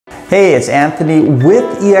Hey, it's Anthony with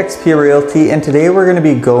eXp Realty, and today we're going to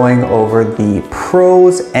be going over the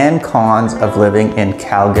pros and cons of living in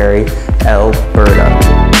Calgary, Alberta.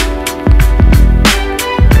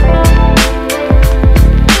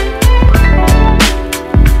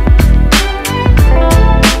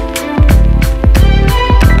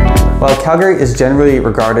 While Calgary is generally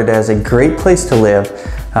regarded as a great place to live,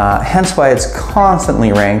 hence why it's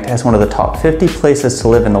constantly ranked as one of the top 50 places to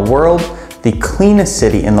live in the world, the cleanest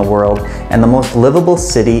city in the world, and the most livable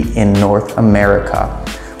city in North America.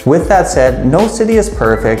 With that said, no city is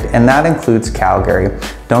perfect, and that includes Calgary.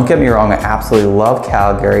 Don't get me wrong, I absolutely love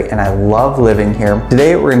Calgary and I love living here.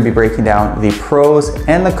 Today we're going to be breaking down the pros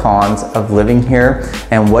and the cons of living here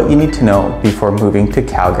and what you need to know before moving to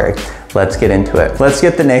Calgary. Let's get into it. Let's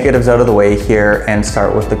get the negatives out of the way here and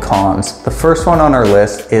start with the cons. The first one on our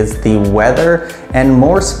list is the weather, and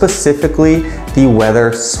more specifically, the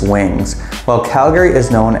weather swings. While Calgary is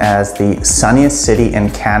known as the sunniest city in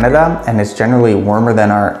Canada and is generally warmer than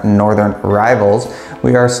our northern rivals,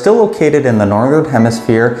 we are still located in the northern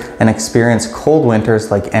hemisphere and experience cold winters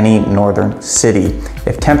like any northern city.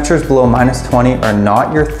 If temperatures below -20 are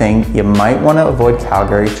not your thing, you might want to avoid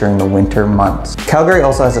Calgary during the winter months. Calgary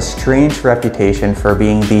also has a strange reputation for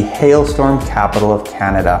being the hailstorm capital of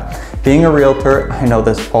Canada. Being a realtor, I know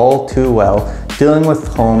this all too well, dealing with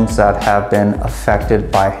homes that have been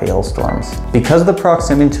affected by hailstorms. Because of the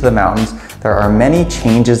proximity to the mountains, there are many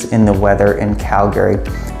changes in the weather in Calgary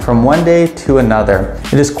from one day to another.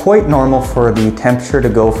 It is quite normal for the temperature to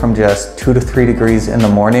go from just 2 to 3 degrees in the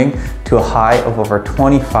morning to a high of over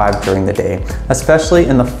 25 during the day, especially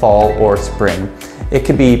in the fall or spring. It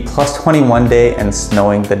could be +20 one day and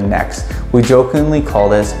snowing the next. We jokingly call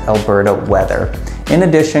this Alberta weather. In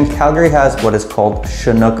addition, Calgary has what is called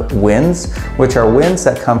Chinook winds, which are winds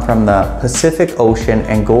that come from the Pacific Ocean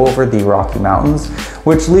and go over the Rocky Mountains,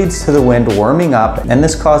 which leads to the wind warming up, and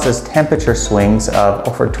this causes temperature swings of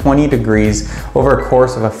over 20 degrees over a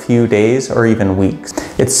course of a few days or even weeks.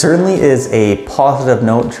 It certainly is a positive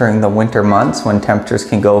note during the winter months when temperatures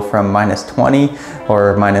can go from -20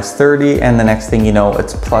 or -30, and the next thing you know,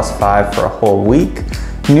 it's +5 for a whole week.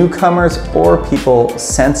 Newcomers or people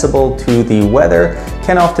sensible to the weather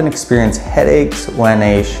can often experience headaches when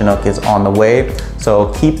a Chinook is on the way,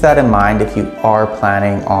 so keep that in mind if you are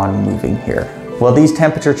planning on moving here. While these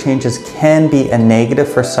temperature changes can be a negative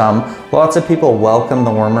for some, lots of people welcome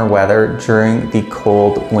the warmer weather during the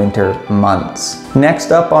cold winter months.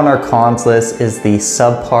 Next up on our cons list is the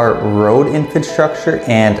subpar road infrastructure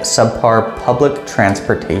and subpar public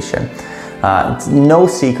transportation. It's no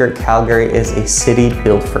secret Calgary is a city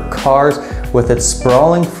built for cars with its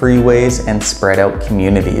sprawling freeways and spread out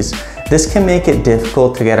communities. This can make it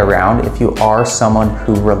difficult to get around if you are someone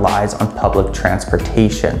who relies on public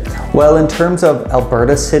transportation. Well, in terms of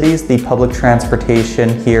Alberta cities, the public transportation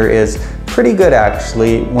here is pretty good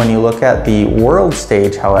actually. When you look at the world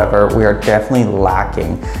stage, however, we are definitely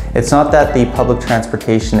lacking. It's not that the public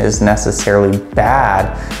transportation is necessarily bad,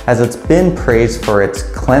 as it's been praised for its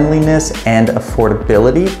cleanliness and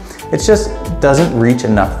affordability. It just doesn't reach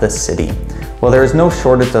enough the city. Well, there is no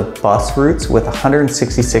shortage of bus routes with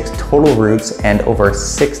 166 total routes and over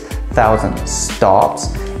 6,000 stops.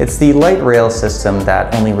 It's the light rail system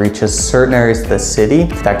that only reaches certain areas of the city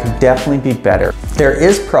that could definitely be better. There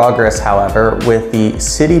is progress, however, with the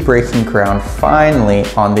city breaking ground finally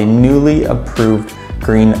on the newly approved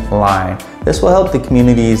Green Line. This will help the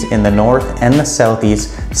communities in the north and the southeast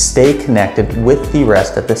stay connected with the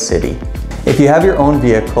rest of the city. If you have your own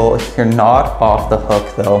vehicle, you're not off the hook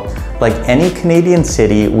though. Like any Canadian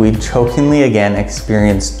city, we jokingly again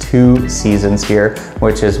experience two seasons here,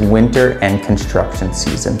 which is winter and construction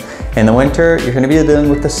season. In the winter, you're going to be dealing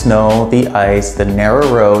with the snow, the ice, the narrow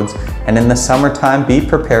roads, and in the summertime, be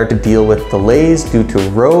prepared to deal with delays due to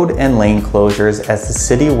road and lane closures as the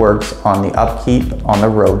city works on the upkeep on the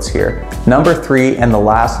roads here. Number 3, and the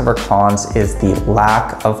last of our cons, is the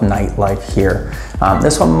lack of nightlife here.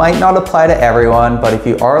 This one might not apply to everyone, but if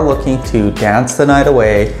you are looking to dance the night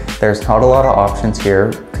away, there's not a lot of options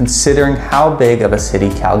here, considering how big of a city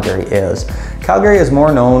Calgary is. Calgary is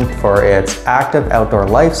more known for its active outdoor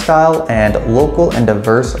lifestyle and local and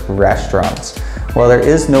diverse restaurants. While there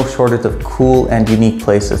is no shortage of cool and unique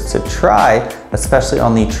places to try, especially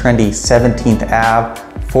on the trendy 17th Ave,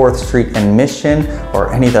 4th Street and Mission,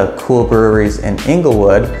 or any of the cool breweries in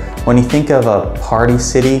Inglewood, when you think of a party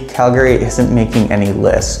city, Calgary isn't making any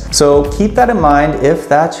lists. So keep that in mind if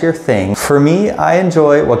that's your thing. For me, I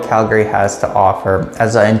enjoy what Calgary has to offer,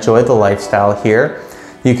 as I enjoy the lifestyle here.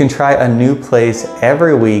 You can try a new place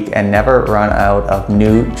every week and never run out of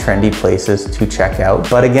new trendy places to check out.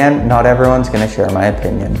 But again, not everyone's gonna share my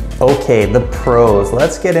opinion. Okay, the pros.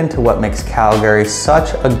 Let's get into what makes Calgary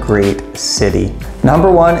such a great city.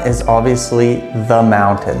 Number one is obviously the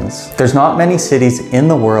mountains. There's not many cities in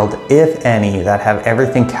the world, if any, that have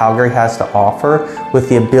everything Calgary has to offer with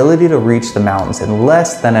the ability to reach the mountains in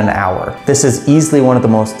less than an hour. This is easily one of the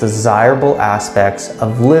most desirable aspects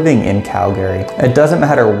of living in Calgary. It doesn't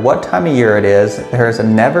matter what time of year it is, there is a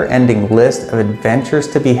never-ending list of adventures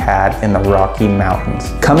to be had in the Rocky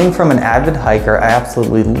Mountains. Coming from an avid hiker, I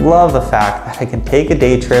absolutely love the fact that I can take a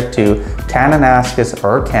day trip to Kananaskis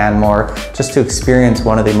or Canmore just to experience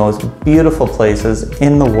one of the most beautiful places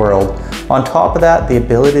in the world. On top of that, the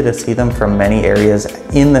ability to see them from many areas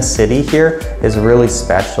in the city here is really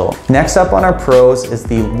special. Next up on our pros is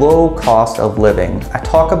the low cost of living. I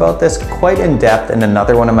talk about this quite in depth in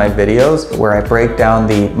another one of my videos where I break down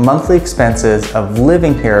the monthly expenses of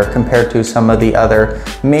living here compared to some of the other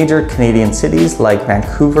major Canadian cities like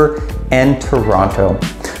Vancouver and Toronto.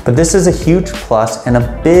 But this is a huge plus and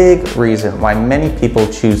a big reason why many people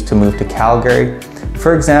choose to move to Calgary.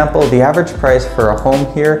 For example, the average price for a home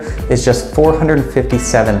here is just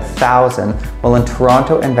 $457,000, while in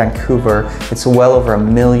Toronto and Vancouver, it's well over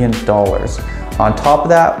 $1 million. On top of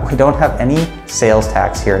that, we don't have any sales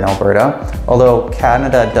tax here in Alberta, although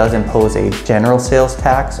Canada does impose a general sales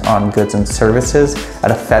tax on goods and services at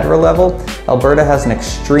a federal level. Alberta has an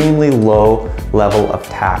extremely low level of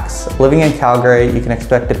tax. Living in Calgary, you can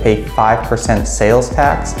expect to pay 5% sales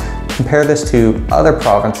tax. Compare this to other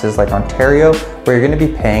provinces like Ontario, where you're going to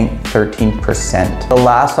be paying 13%. The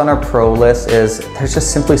last on our pro list is there's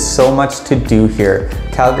just simply so much to do here.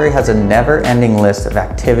 Calgary has a never-ending list of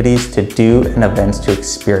activities to do and events to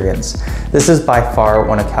experience. This is by far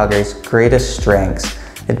one of Calgary's greatest strengths.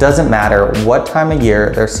 It doesn't matter what time of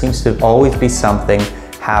year, there seems to always be something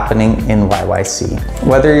happening in YYC.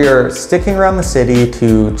 Whether you're sticking around the city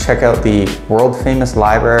to check out the world-famous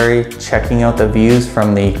library, checking out the views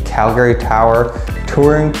from the Calgary Tower,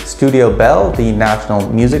 touring Studio Bell, the National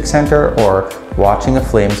Music Center, or watching a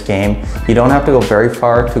Flames game, you don't have to go very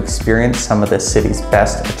far to experience some of the city's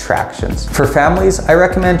best attractions. For families, I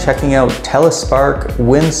recommend checking out Telespark,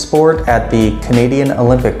 Winsport at the Canadian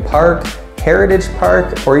Olympic Park, Heritage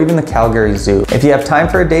Park, or even the Calgary Zoo. If you have time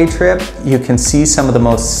for a day trip, you can see some of the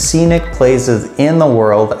most scenic places in the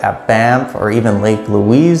world at Banff or even Lake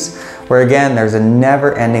Louise, where again, there's a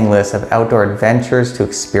never-ending list of outdoor adventures to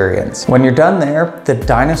experience. When you're done there, the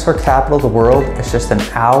dinosaur capital of the world is just an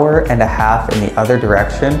hour and a half in the other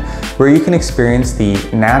direction, where you can experience the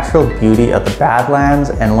natural beauty of the Badlands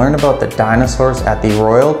and learn about the dinosaurs at the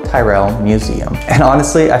Royal Tyrrell Museum. And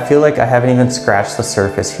honestly, I feel like I haven't even scratched the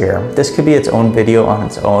surface here. This could be its own video on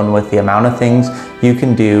its own with the amount of things you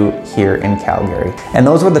can do here in Calgary. And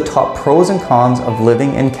those were the top pros and cons of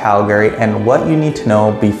living in Calgary and what you need to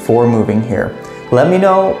know before moving here. Let me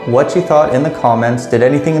know what you thought in the comments. Did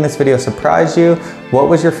anything in this video surprise you? What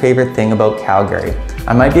was your favorite thing about Calgary?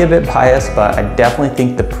 I might be a bit biased, but I definitely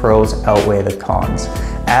think the pros outweigh the cons.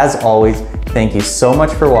 As always, thank you so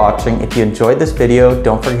much for watching. If you enjoyed this video,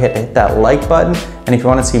 don't forget to hit that like button. And if you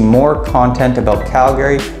want to see more content about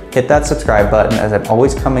Calgary, hit that subscribe button, as I'm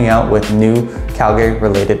always coming out with new Calgary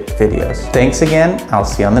related videos. Thanks again. I'll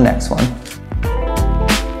see you on the next one.